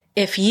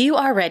If you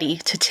are ready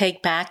to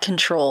take back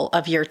control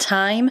of your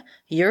time,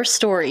 your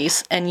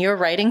stories, and your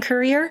writing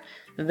career,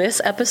 this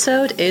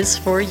episode is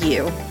for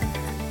you.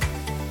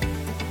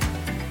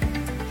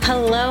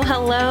 Hello,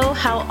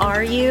 how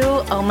are you?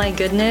 Oh my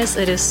goodness,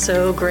 it is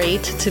so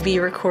great to be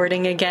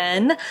recording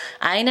again.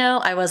 I know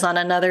I was on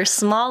another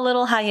small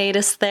little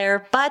hiatus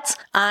there, but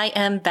I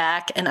am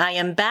back, and I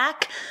am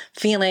back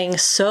feeling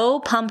so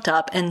pumped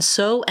up and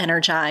so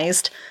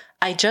energized.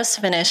 I just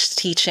finished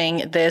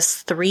teaching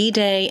this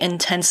 3-day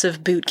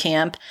intensive boot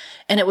camp,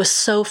 and it was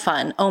so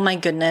fun. Oh my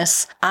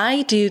goodness.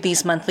 I do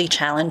these monthly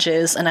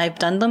challenges, and I've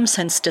done them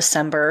since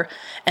December,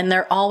 and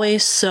they're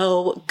always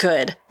so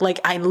good. Like,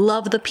 I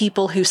love the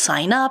people who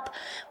sign up.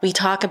 We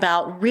talk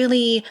about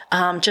really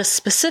just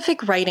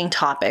specific writing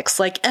topics.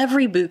 Like,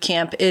 every boot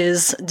camp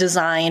is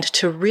designed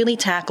to really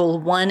tackle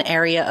one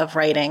area of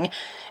writing.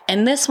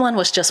 And this one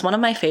was just one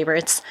of my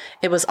favorites.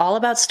 It was all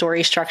about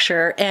story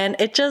structure, and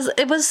it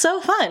was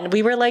so fun.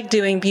 We were like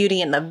doing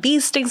Beauty and the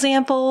Beast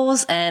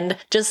examples, and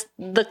just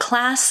the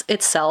class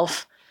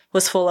itself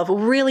was full of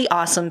really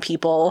awesome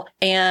people,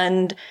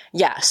 and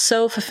yeah,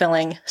 so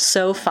fulfilling,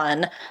 so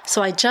fun.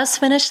 So I just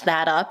finished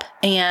that up,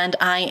 and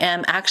I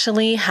am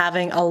actually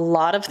having a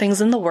lot of things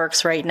in the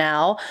works right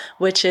now,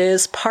 which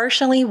is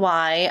partially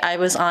why I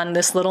was on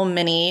this little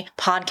mini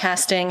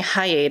podcasting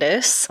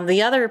hiatus.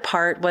 The other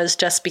part was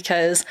just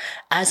because,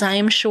 as I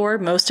am sure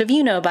most of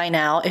you know by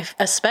now,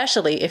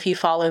 especially if you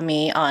follow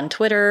me on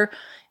Twitter,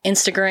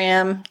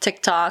 Instagram,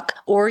 TikTok,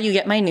 or you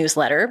get my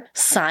newsletter.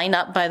 Sign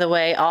up, by the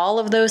way. All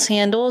of those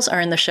handles are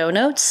in the show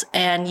notes,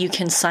 and you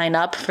can sign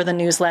up for the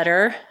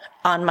newsletter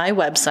on my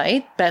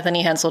website,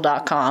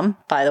 BethanyHensel.com,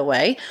 by the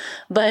way.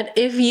 But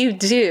if you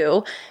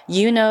do,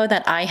 you know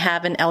that I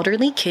have an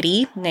elderly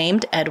kitty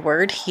named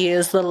Edward. He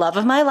is the love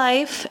of my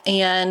life,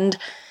 and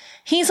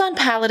he's on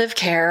palliative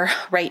care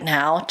right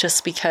now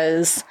just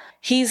because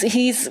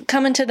he's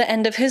coming to the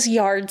end of his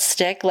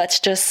yardstick, let's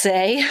just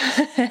say.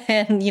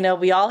 And,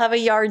 we all have a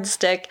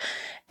yardstick,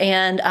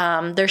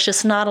 and there's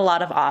just not a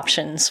lot of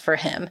options for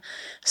him.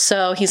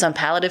 So he's on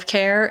palliative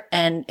care,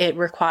 and it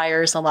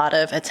requires a lot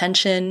of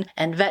attention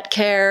and vet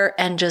care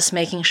and just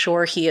making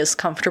sure he is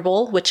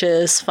comfortable, which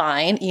is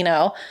fine.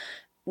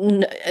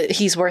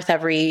 He's worth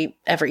every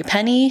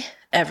penny,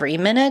 every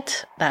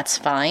minute. That's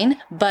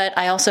fine. But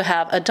I also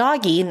have a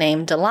doggie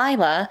named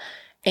Delilah,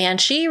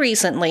 and she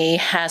recently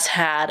has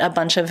had a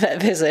bunch of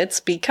vet visits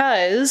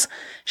because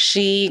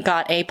she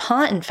got a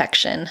paw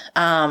infection.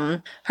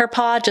 Her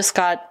paw just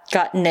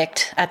got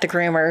nicked at the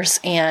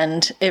groomers,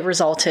 and it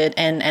resulted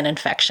in an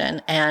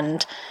infection.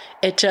 And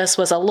it just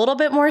was a little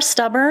bit more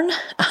stubborn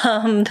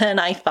than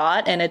I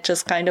thought, and it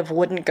just kind of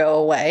wouldn't go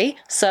away.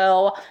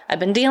 So I've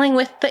been dealing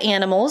with the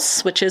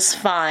animals, which is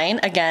fine.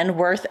 Again,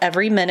 worth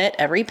every minute,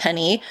 every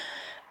penny.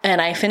 And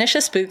I finished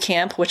this boot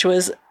camp, which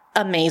was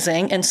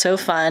amazing and so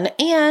fun,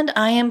 and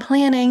I am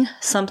planning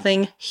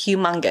something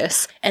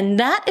humongous. And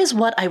that is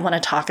what I want to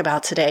talk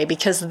about today,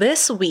 because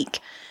this week,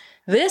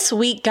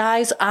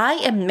 guys, I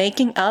am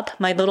making up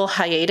my little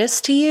hiatus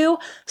to you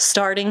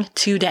starting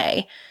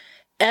today.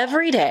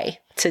 Every day,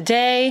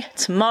 today,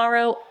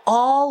 tomorrow,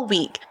 all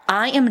week,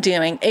 I am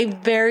doing a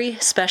very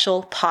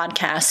special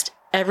podcast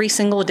every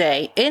single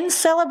day in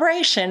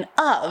celebration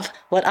of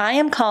what I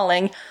am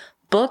calling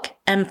Book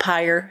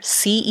Empire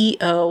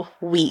CEO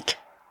Week.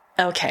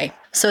 Okay,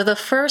 so the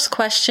first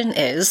question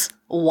is,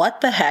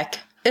 what the heck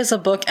is a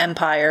Book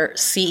Empire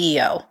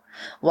CEO?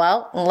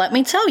 Well, let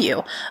me tell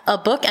you, a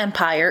Book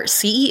Empire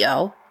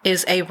CEO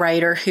is a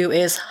writer who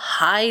is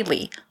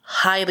highly,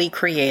 highly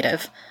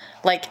creative.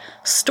 Like,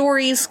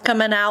 stories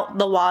coming out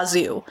the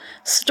wazoo.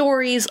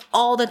 Stories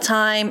all the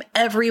time,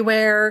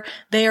 everywhere.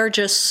 They are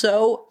just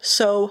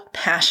so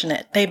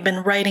passionate. They've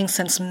been writing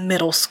since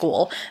middle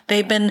school.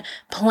 They've been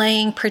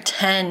playing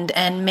pretend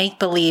and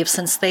make-believe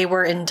since they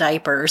were in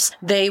diapers.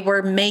 They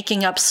were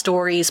making up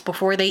stories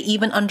before they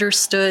even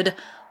understood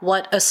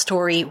what a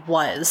story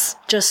was.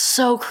 Just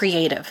so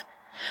creative.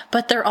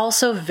 But they're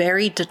also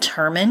very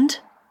determined,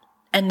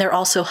 and they're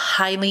also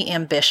highly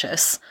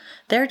ambitious.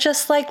 They're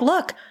just like,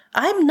 look,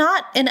 I'm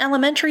not in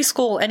elementary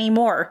school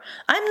anymore.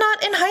 I'm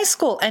not in high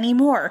school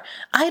anymore.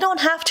 I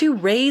don't have to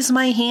raise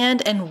my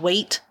hand and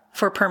wait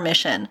for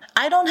permission.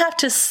 I don't have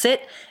to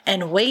sit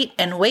and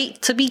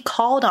wait to be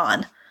called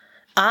on.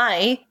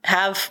 I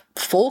have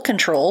full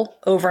control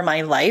over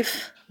my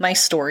life, my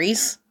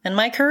stories, and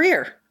my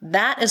career.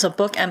 That is a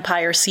Book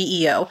Empire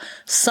CEO.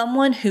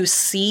 Someone who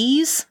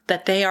sees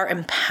that they are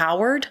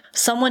empowered.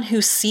 Someone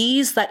who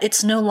sees that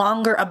it's no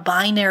longer a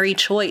binary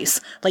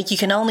choice. Like, you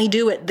can only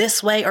do it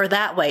this way or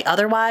that way.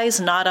 Otherwise,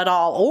 not at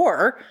all.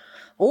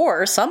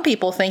 Or some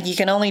people think you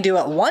can only do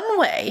it one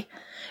way,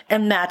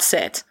 and that's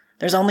it.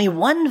 There's only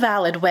one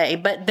valid way,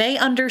 but they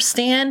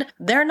understand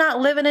they're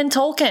not living in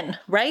Tolkien,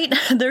 right?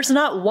 There's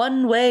not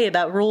one way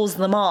that rules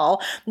them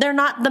all. They're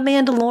not the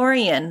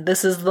Mandalorian.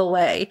 This is the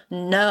way.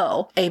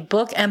 No, a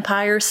Book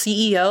Empire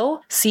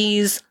CEO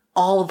sees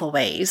all the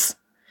ways.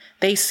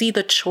 They see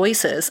the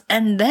choices,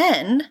 and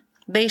then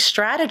They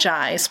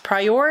strategize,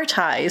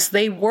 prioritize,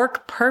 they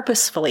work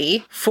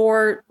purposefully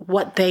for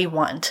what they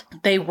want.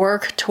 They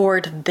work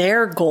toward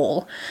their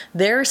goal,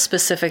 their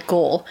specific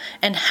goal,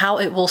 and how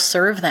it will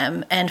serve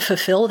them and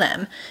fulfill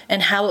them,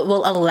 and how it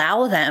will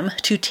allow them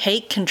to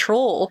take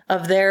control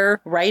of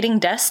their writing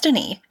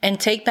destiny and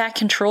take back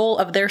control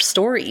of their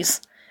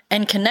stories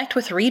and connect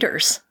with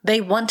readers.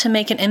 They want to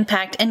make an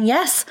impact, and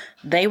yes,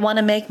 they want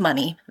to make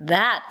money.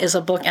 That is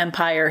a book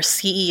empire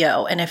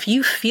CEO. And if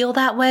you feel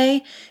that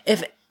way,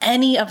 if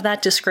any of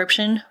that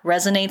description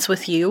resonates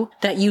with you,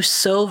 that you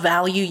so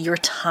value your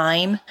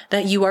time,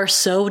 that you are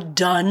so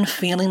done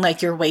feeling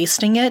like you're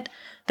wasting it,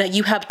 that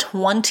you have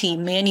 20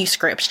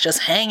 manuscripts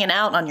just hanging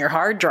out on your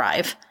hard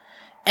drive,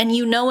 and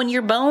you know in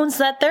your bones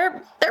that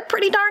they're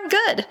pretty darn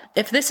good.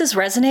 If this is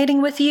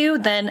resonating with you,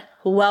 then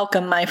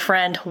welcome, my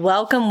friend.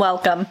 Welcome,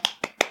 welcome.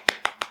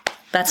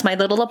 That's my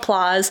little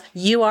applause.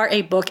 You are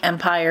a book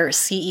empire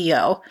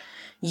CEO.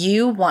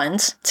 You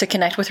want to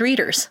connect with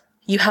readers.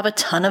 You have a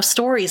ton of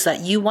stories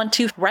that you want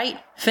to write,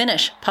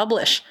 finish,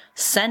 publish,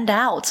 send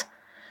out.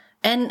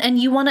 And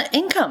you want an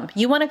income.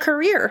 You want a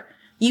career.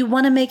 You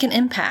want to make an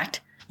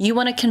impact. You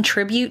want to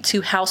contribute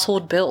to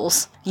household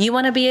bills. You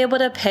want to be able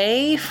to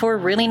pay for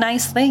really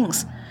nice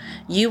things.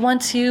 You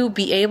want to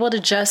be able to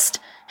just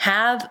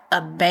have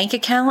a bank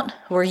account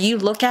where you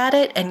look at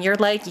it and you're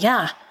like,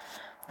 yeah,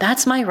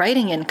 that's my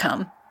writing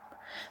income.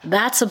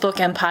 That's a book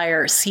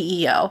empire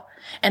CEO.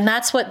 And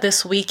that's what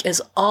this week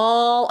is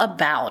all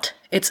about.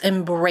 It's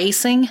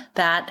embracing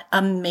that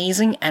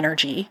amazing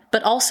energy.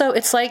 But also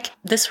it's like,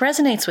 this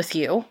resonates with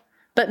you,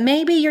 but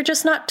maybe you're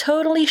just not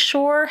totally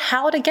sure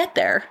how to get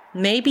there.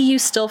 Maybe you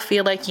still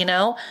feel like,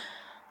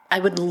 I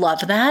would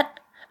love that.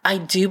 I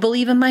do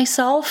believe in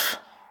myself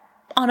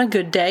on a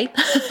good day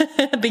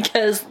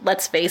because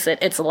let's face it,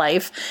 it's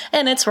life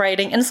and it's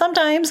writing. And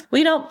sometimes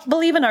we don't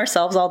believe in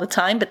ourselves all the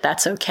time, but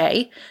that's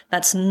okay.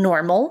 That's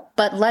normal.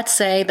 But let's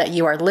say that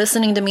you are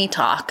listening to me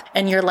talk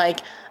and you're like,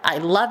 I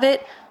love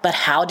it, but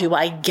how do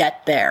I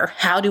get there?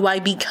 How do I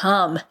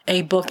become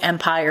a book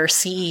empire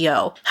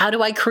CEO? How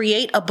do I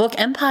create a book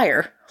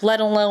empire, let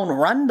alone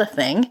run the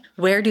thing?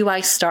 Where do I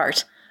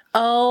start?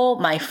 Oh,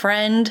 my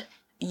friend,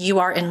 you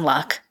are in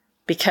luck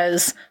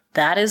because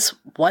that is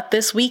what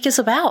this week is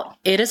about.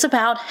 It is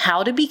about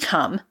how to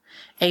become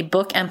a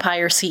book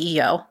empire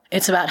CEO.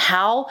 It's about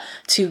how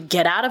to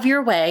get out of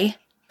your way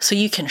so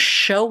you can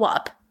show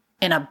up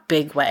in a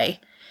big way,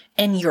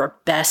 in your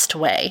best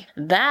way.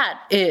 That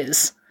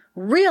is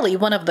really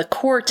one of the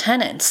core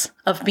tenets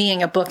of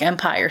being a book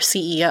empire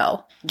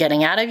CEO.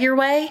 Getting out of your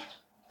way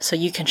so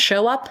you can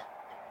show up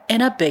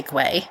in a big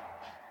way.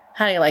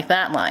 How do you like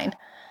that line?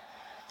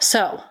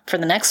 So for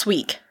the next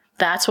week,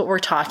 that's what we're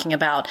talking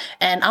about.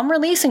 And I'm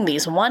releasing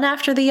these one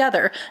after the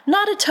other.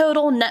 Not a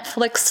total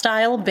Netflix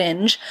style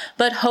binge,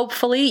 but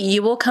hopefully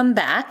you will come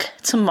back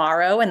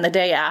tomorrow and the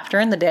day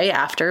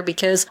after,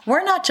 because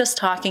we're not just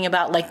talking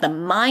about like the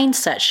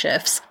mindset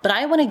shifts, but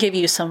I want to give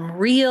you some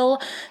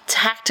real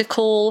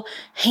tactical,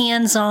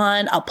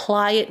 hands-on,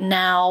 apply it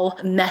now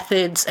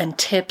methods and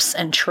tips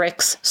and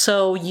tricks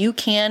so you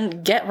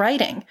can get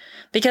writing.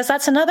 Because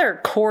that's another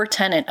core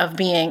tenet of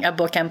being a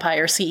book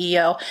empire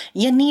CEO.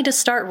 You need to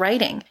start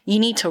writing. You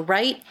need to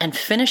write and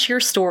finish your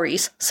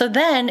stories. So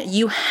then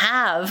you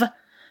have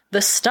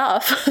the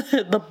stuff,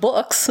 the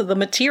books, the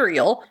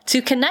material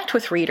to connect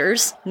with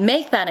readers,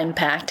 make that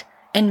impact,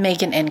 and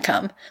make an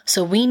income.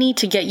 So we need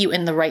to get you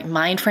in the right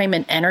mind frame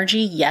and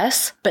energy,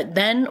 yes, but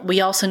then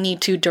we also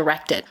need to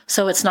direct it.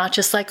 So it's not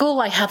just like, oh,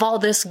 I have all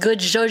this good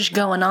zhuzh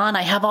going on,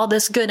 I have all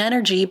this good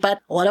energy, but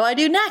what do I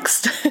do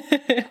next?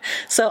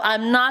 So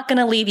I'm not going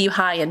to leave you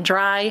high and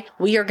dry.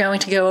 We are going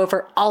to go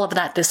over all of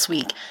that this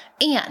week.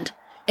 And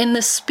in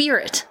the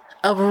spirit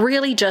of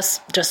really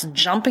just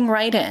jumping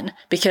right in,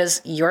 because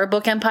you're a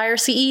book empire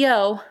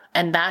CEO,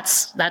 and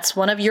that's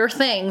one of your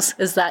things,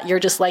 is that you're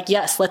just like,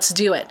 yes, let's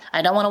do it.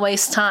 I don't want to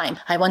waste time.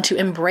 I want to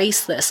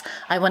embrace this.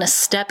 I want to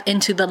step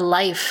into the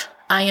life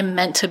I am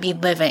meant to be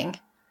living.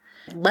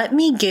 Let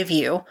me give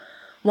you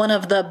one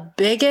of the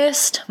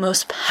biggest,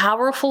 most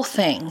powerful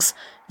things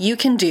you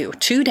can do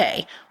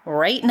today,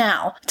 right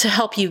now, to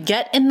help you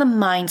get in the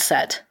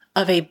mindset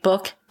of a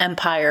book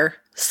empire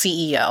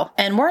CEO.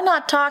 And we're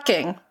not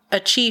talking a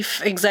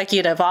chief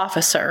executive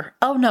officer.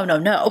 Oh,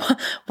 no.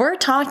 We're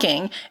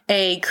talking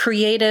a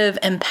creative,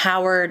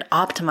 empowered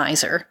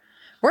optimizer.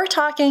 We're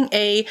talking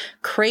a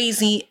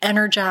crazy,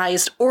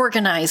 energized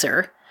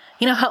organizer.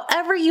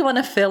 However you want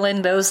to fill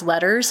in those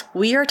letters,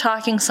 we are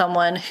talking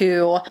someone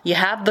who you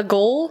have the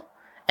goal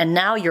and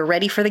now you're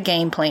ready for the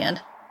game plan.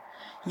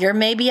 You're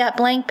maybe at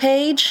blank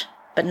page,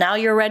 but now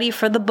you're ready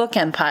for the book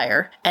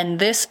empire. And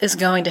this is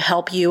going to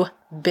help you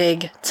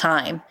big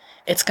time.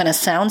 It's going to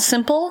sound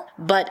simple,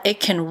 but it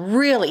can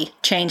really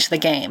change the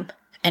game.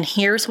 And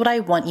here's what I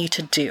want you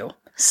to do.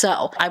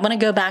 So I want to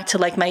go back to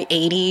like my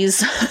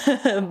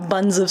 80s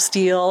buns of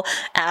steel,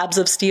 abs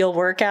of steel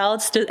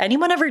workouts. Did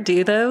anyone ever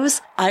do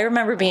those? I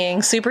remember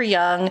being super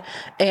young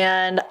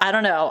and I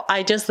don't know,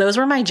 those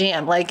were my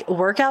jam. Like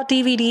workout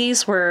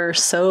DVDs were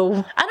so,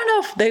 I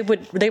don't know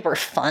if they were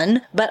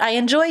fun, but I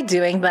enjoyed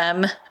doing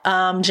them.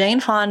 Jane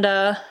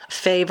Fonda,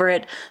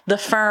 favorite. The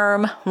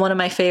Firm, one of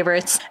my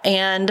favorites.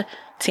 And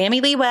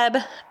Tammy Lee Webb,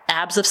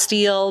 abs of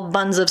steel,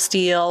 buns of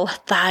steel,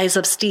 thighs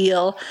of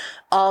steel,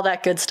 all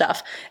that good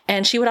stuff.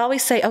 And she would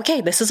always say,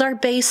 okay, this is our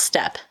base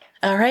step.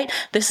 All right,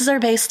 this is our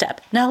base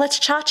step. Now let's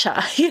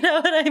cha-cha. You know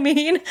what I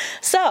mean?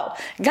 So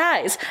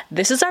guys,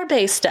 this is our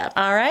base step.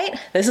 All right,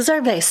 this is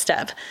our base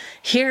step.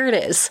 Here it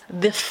is.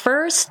 The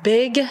first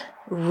big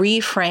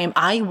reframe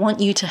I want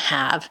you to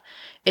have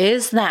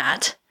is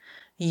that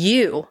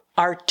you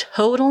are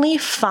totally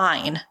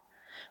fine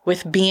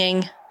with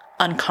being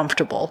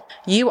uncomfortable.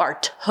 You are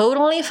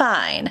totally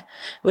fine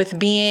with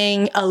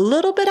being a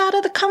little bit out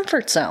of the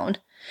comfort zone.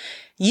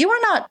 You are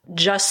not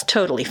just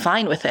totally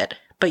fine with it,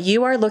 but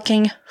you are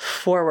looking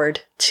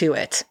forward to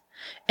it.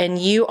 And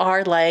you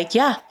are like,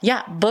 yeah,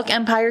 book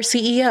Empire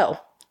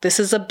CEO. This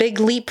is a big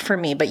leap for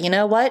me, but you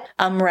know what?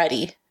 I'm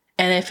ready.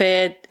 And if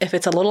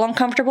it's a little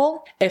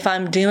uncomfortable, if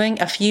I'm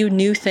doing a few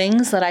new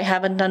things that I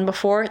haven't done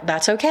before,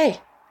 that's okay.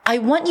 I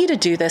want you to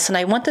do this, and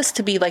I want this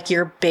to be like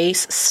your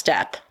base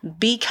step,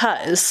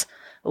 because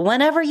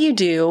whenever you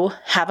do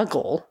have a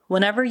goal,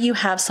 whenever you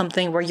have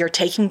something where you're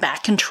taking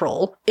back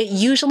control, it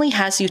usually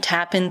has you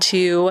tap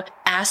into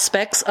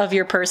aspects of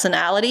your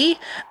personality,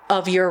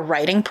 of your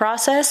writing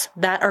process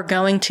that are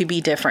going to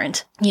be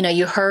different. You know,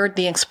 you heard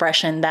the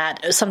expression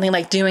that something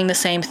like doing the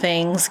same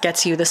things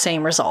gets you the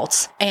same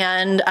results.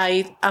 And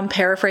I'm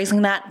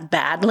paraphrasing that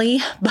badly,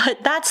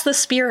 but that's the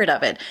spirit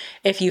of it.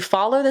 If you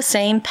follow the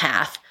same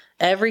path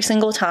every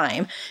single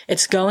time,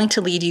 it's going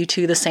to lead you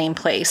to the same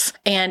place.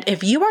 And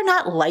if you are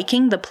not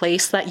liking the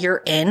place that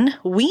you're in,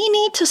 we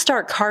need to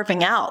start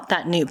carving out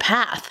that new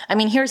path. I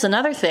mean, here's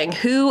another thing.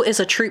 Who is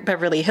a Troop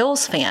Beverly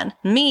Hills fan?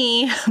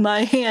 Me.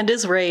 My hand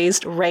is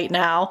raised right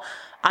now.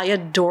 I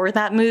adore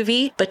that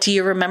movie, but do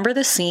you remember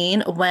the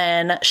scene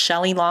when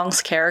Shelley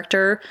Long's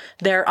character,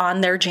 they're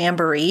on their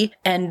jamboree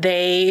and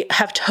they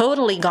have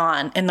totally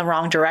gone in the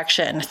wrong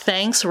direction?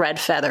 Thanks, Red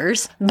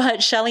Feathers.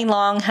 But Shelley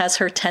Long has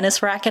her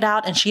tennis racket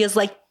out and she is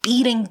like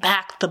beating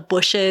back the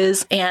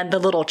bushes and the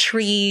little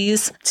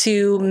trees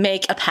to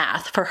make a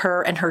path for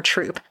her and her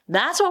troop.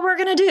 That's what we're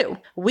going to do.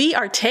 We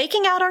are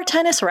taking out our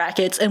tennis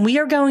rackets and we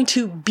are going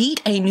to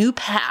beat a new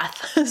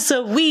path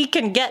so we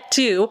can get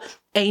to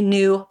a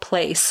new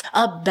place,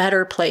 a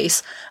better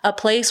place, a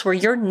place where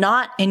you're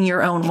not in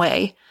your own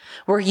way,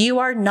 where you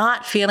are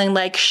not feeling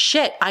like,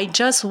 shit, I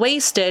just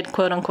wasted,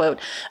 quote unquote,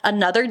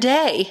 another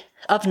day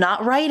of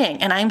not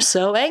writing, and I'm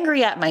so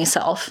angry at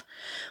myself.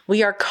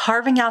 We are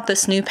carving out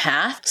this new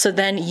path, so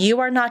then you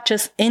are not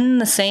just in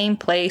the same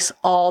place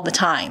all the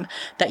time,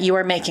 that you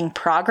are making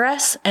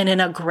progress and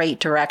in a great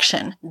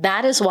direction.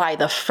 That is why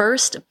the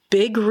first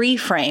big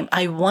reframe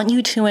I want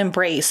you to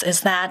embrace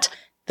is that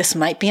this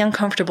might be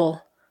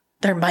uncomfortable.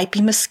 There might be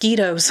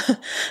mosquitoes.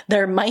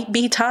 There might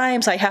be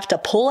times I have to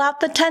pull out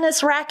the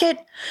tennis racket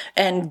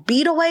and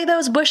beat away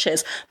those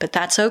bushes, but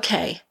that's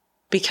okay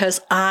because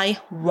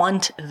I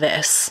want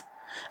this.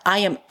 I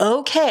am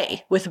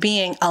okay with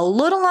being a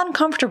little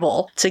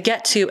uncomfortable to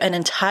get to an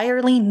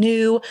entirely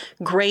new,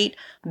 great,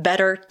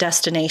 better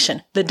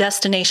destination. The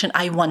destination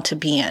I want to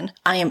be in.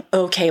 I am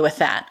okay with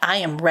that. I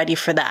am ready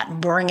for that.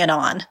 Bring it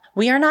on.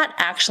 We are not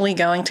actually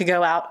going to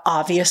go out,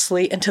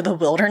 obviously, into the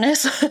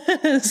wilderness.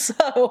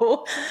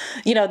 So,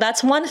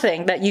 that's one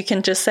thing that you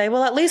can just say,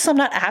 well, at least I'm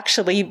not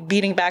actually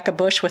beating back a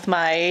bush with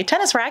my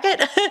tennis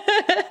racket.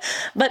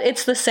 But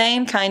it's the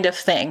same kind of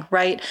thing,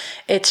 right?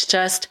 It's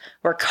just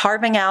we're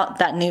carving out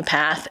that new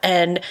path,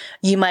 and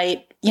you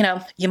might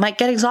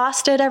get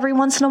exhausted every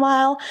once in a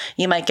while.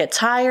 You might get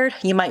tired.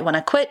 You might want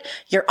to quit.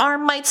 Your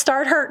arm might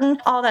start hurting,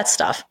 all that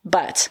stuff.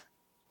 But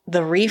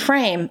the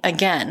reframe,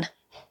 again,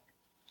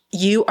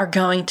 you are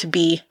going to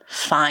be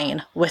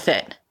fine with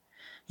it.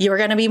 You are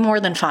going to be more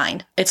than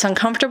fine. It's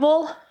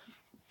uncomfortable,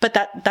 but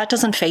that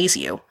doesn't faze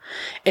you.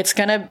 It's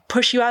going to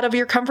push you out of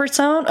your comfort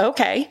zone.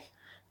 Okay.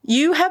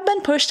 You have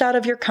been pushed out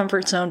of your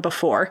comfort zone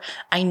before.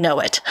 I know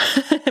it.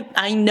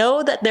 I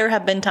know that there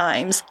have been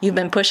times you've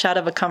been pushed out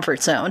of a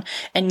comfort zone,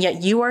 and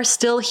yet you are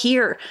still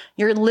here.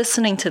 You're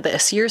listening to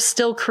this. You're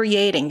still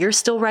creating. You're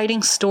still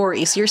writing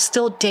stories. You're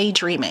still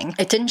daydreaming.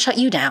 It didn't shut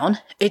you down.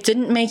 It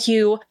didn't make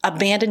you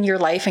abandon your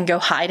life and go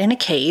hide in a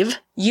cave.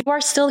 You are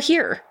still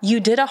here.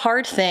 You did a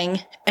hard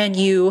thing and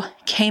you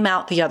came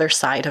out the other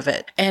side of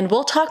it. And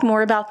we'll talk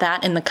more about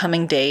that in the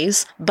coming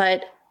days,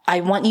 but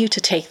I want you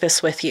to take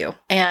this with you.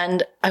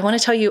 And I want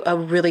to tell you a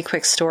really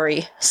quick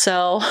story.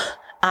 So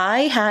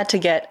I had to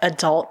get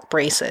adult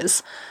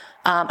braces.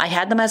 I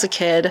had them as a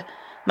kid.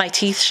 My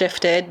teeth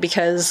shifted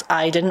because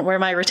I didn't wear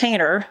my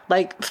retainer,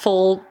 like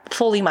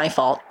fully my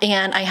fault.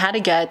 And I had to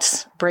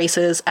get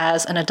braces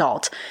as an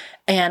adult.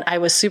 And I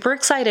was super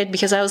excited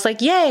because I was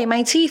like, yay,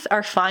 my teeth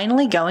are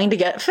finally going to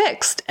get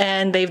fixed.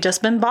 And they've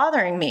just been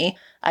bothering me.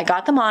 I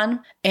got them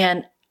on,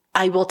 and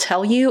I will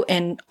tell you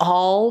in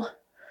all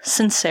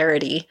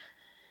sincerity,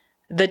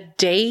 the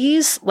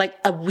days, like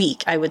a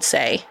week, I would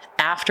say,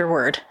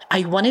 afterward,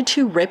 I wanted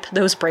to rip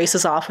those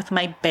braces off with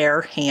my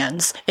bare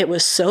hands. It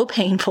was so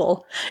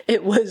painful.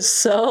 It was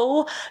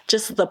so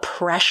just the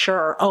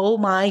pressure. Oh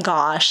my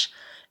gosh.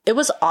 It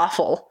was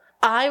awful.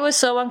 I was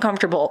so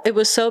uncomfortable. It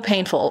was so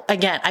painful.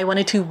 Again, I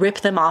wanted to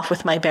rip them off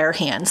with my bare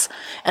hands.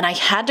 And I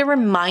had to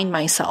remind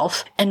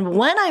myself. And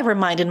when I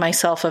reminded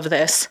myself of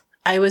this,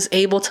 I was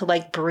able to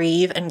like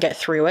breathe and get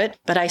through it.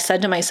 But I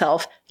said to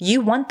myself,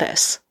 you want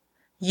this.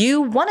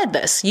 You wanted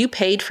this. You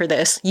paid for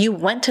this. You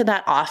went to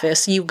that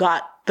office. You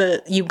got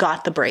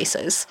the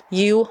braces.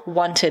 You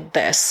wanted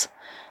this.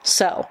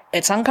 So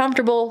it's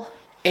uncomfortable.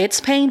 It's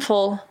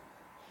painful,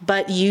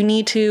 but you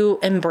need to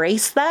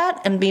embrace that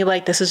and be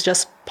like, this is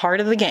just part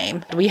of the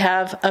game. We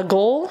have a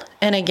goal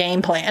and a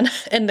game plan.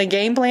 And the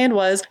game plan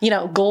was,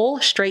 goal,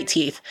 straight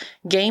teeth.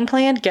 Game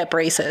plan, get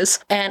braces.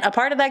 And a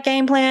part of that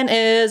game plan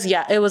is,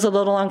 it was a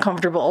little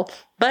uncomfortable,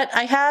 but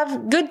I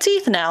have good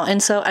teeth now.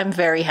 And so I'm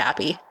very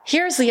happy.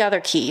 Here's the other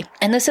key.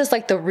 And this is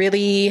like the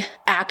really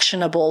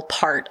actionable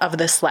part of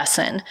this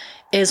lesson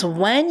is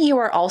when you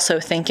are also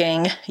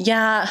thinking,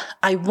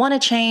 I want to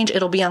change.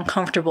 It'll be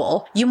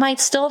uncomfortable. You might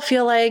still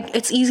feel like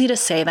it's easy to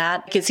say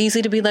that. It's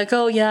easy to be like,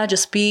 oh yeah,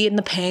 just be in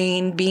the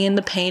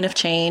pain of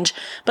change.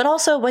 But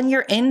also when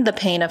you're in the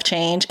pain of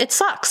change, it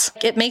sucks.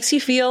 It makes you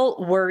feel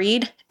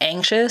worried,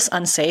 anxious,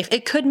 unsafe.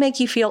 It could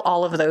make you feel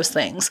all of those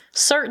things.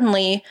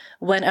 Certainly,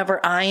 whenever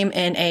I'm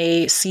in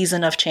a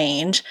season of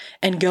change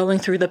and going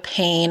through the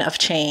pain of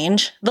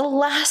change, the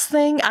last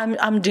thing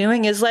I'm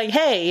doing is like,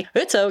 hey,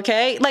 it's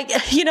okay. Like,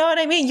 you know what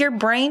I mean? Your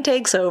brain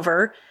takes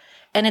over.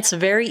 And it's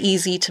very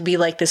easy to be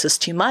like, this is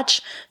too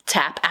much,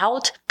 tap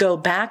out, go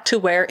back to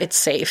where it's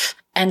safe.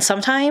 And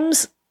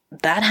sometimes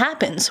that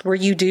happens where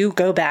you do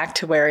go back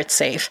to where it's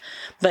safe.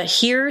 But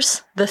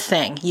here's the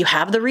thing. You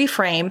have the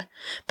reframe,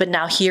 but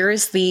now here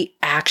is the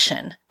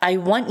action. I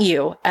want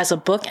you as a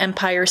Book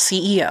Empire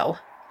CEO,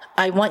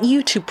 I want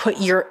you to put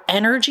your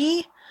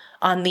energy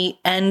on the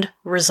end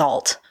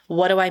result.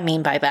 What do I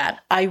mean by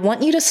that? I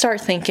want you to start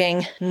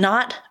thinking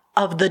not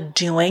of the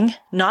doing,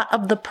 not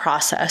of the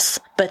process,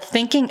 but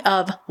thinking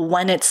of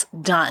when it's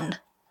done.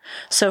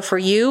 So for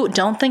you,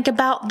 don't think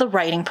about the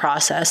writing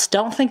process.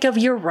 Don't think of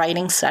your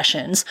writing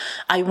sessions.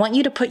 I want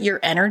you to put your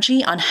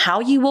energy on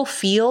how you will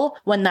feel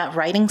when that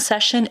writing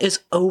session is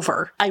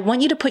over. I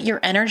want you to put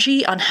your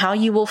energy on how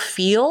you will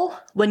feel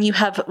when you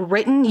have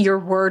written your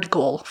word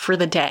goal for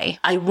the day.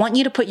 I want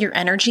you to put your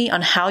energy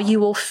on how you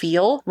will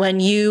feel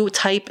when you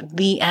type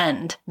the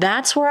end.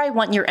 That's where I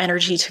want your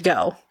energy to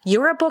go.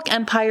 You're a Book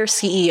Empire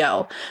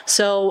CEO.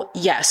 So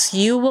yes,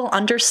 you will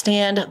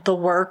understand the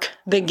work,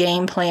 the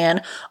game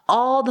plan,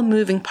 all the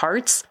moving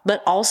parts,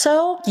 but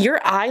also your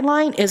eye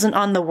line isn't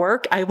on the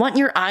work. I want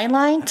your eye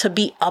line to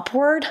be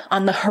upward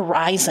on the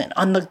horizon,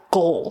 on the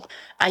goal.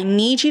 I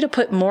need you to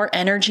put more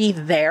energy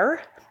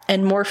there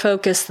and more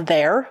focus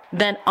there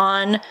than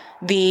on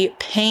the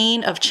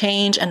pain of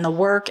change and the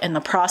work and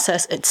the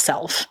process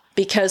itself.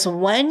 Because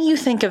when you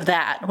think of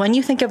that, when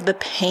you think of the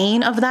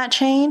pain of that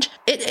change,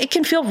 it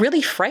can feel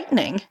really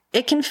frightening.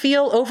 It can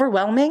feel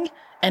overwhelming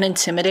and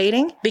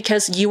intimidating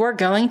because you are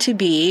going to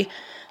be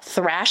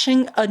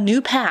thrashing a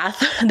new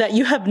path that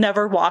you have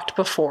never walked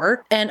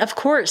before. And of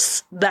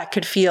course, that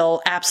could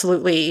feel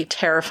absolutely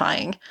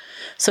terrifying.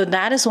 So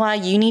that is why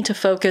you need to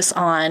focus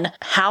on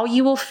how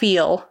you will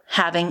feel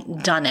having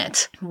done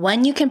it.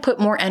 When you can put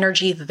more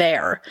energy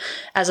there,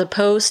 as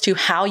opposed to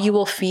how you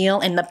will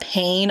feel in the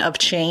pain of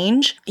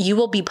change, you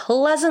will be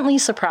pleasantly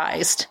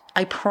surprised,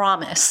 I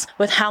promise,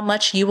 with how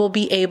much you will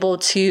be able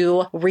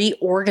to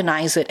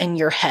reorganize it in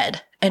your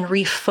head and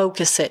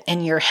refocus it in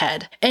your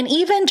head. And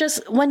even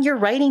just when you're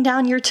writing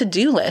down your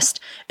to-do list,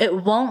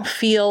 it won't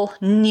feel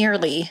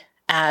nearly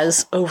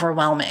as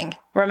overwhelming.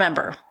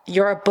 Remember,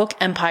 you're a Book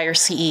Empire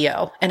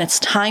CEO, and it's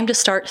time to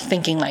start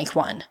thinking like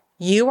one.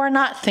 You are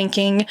not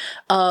thinking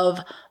of,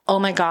 oh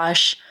my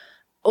gosh,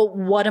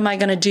 what am I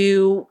going to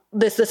do?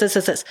 This.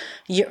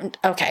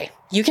 Okay,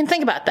 you can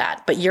think about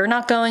that, but you're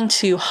not going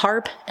to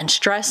harp and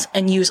stress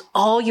and use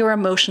all your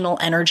emotional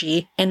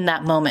energy in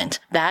that moment.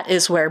 That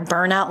is where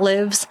burnout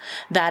lives.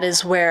 That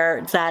is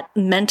where that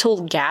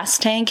mental gas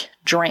tank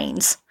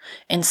drains.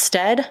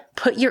 Instead,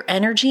 put your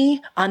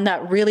energy on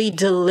that really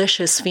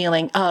delicious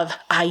feeling of,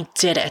 I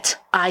did it.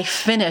 I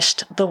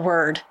finished the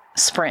word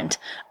sprint.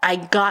 I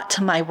got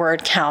to my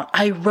word count.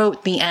 I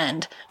wrote the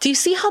end. Do you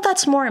see how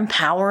that's more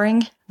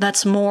empowering?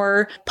 That's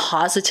more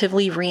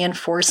positively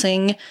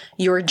reinforcing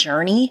your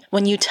journey.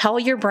 When you tell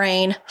your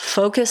brain,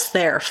 focus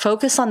there,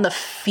 focus on the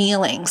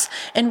feelings,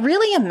 and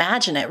really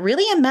imagine it.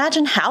 Really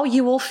imagine how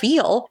you will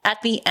feel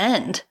at the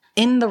end,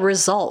 in the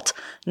result,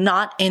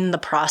 not in the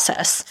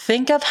process.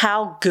 Think of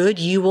how good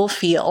you will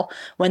feel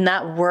when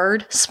that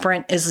word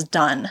sprint is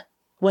done.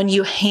 When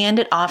you hand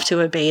it off to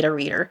a beta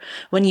reader,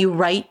 when you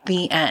write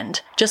the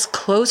end. Just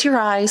close your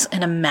eyes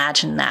and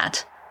imagine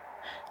that.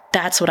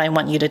 That's what I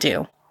want you to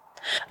do.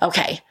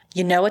 Okay,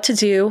 you know what to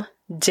do.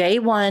 Day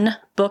 1,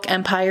 Book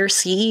Empire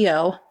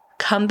CEO.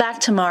 Come back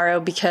tomorrow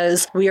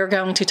because we are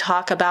going to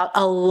talk about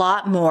a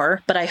lot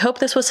more, but I hope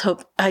this was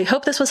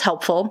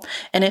helpful.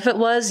 And if it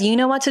was, you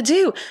know what to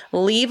do.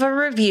 Leave a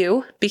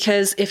review,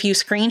 because if you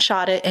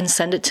screenshot it and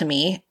send it to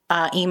me,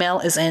 email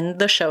is in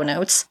the show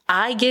notes.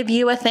 I give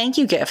you a thank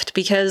you gift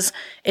because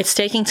it's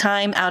taking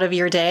time out of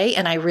your day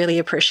and I really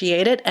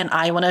appreciate it. And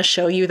I want to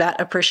show you that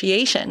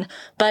appreciation.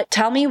 But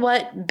tell me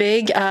what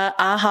big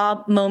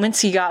aha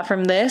moments you got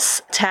from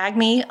this. Tag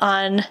me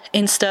on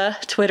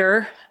Insta,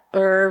 Twitter,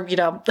 or,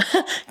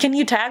 can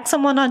you tag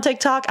someone on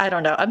TikTok? I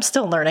don't know. I'm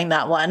still learning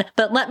that one.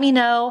 But let me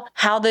know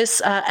how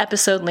this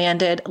episode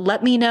landed.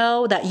 Let me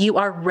know that you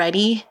are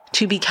ready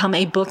to become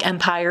a Book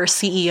Empire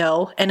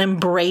CEO and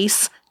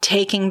embrace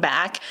taking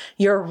back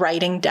your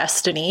writing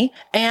destiny.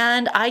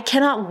 And I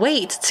cannot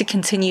wait to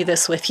continue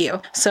this with you.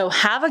 So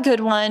have a good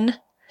one.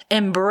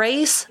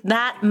 Embrace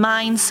that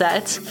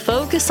mindset,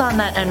 focus on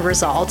that end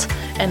result,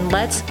 and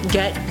let's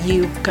get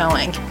you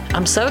going.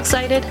 I'm so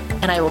excited,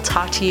 and I will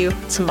talk to you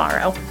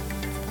tomorrow.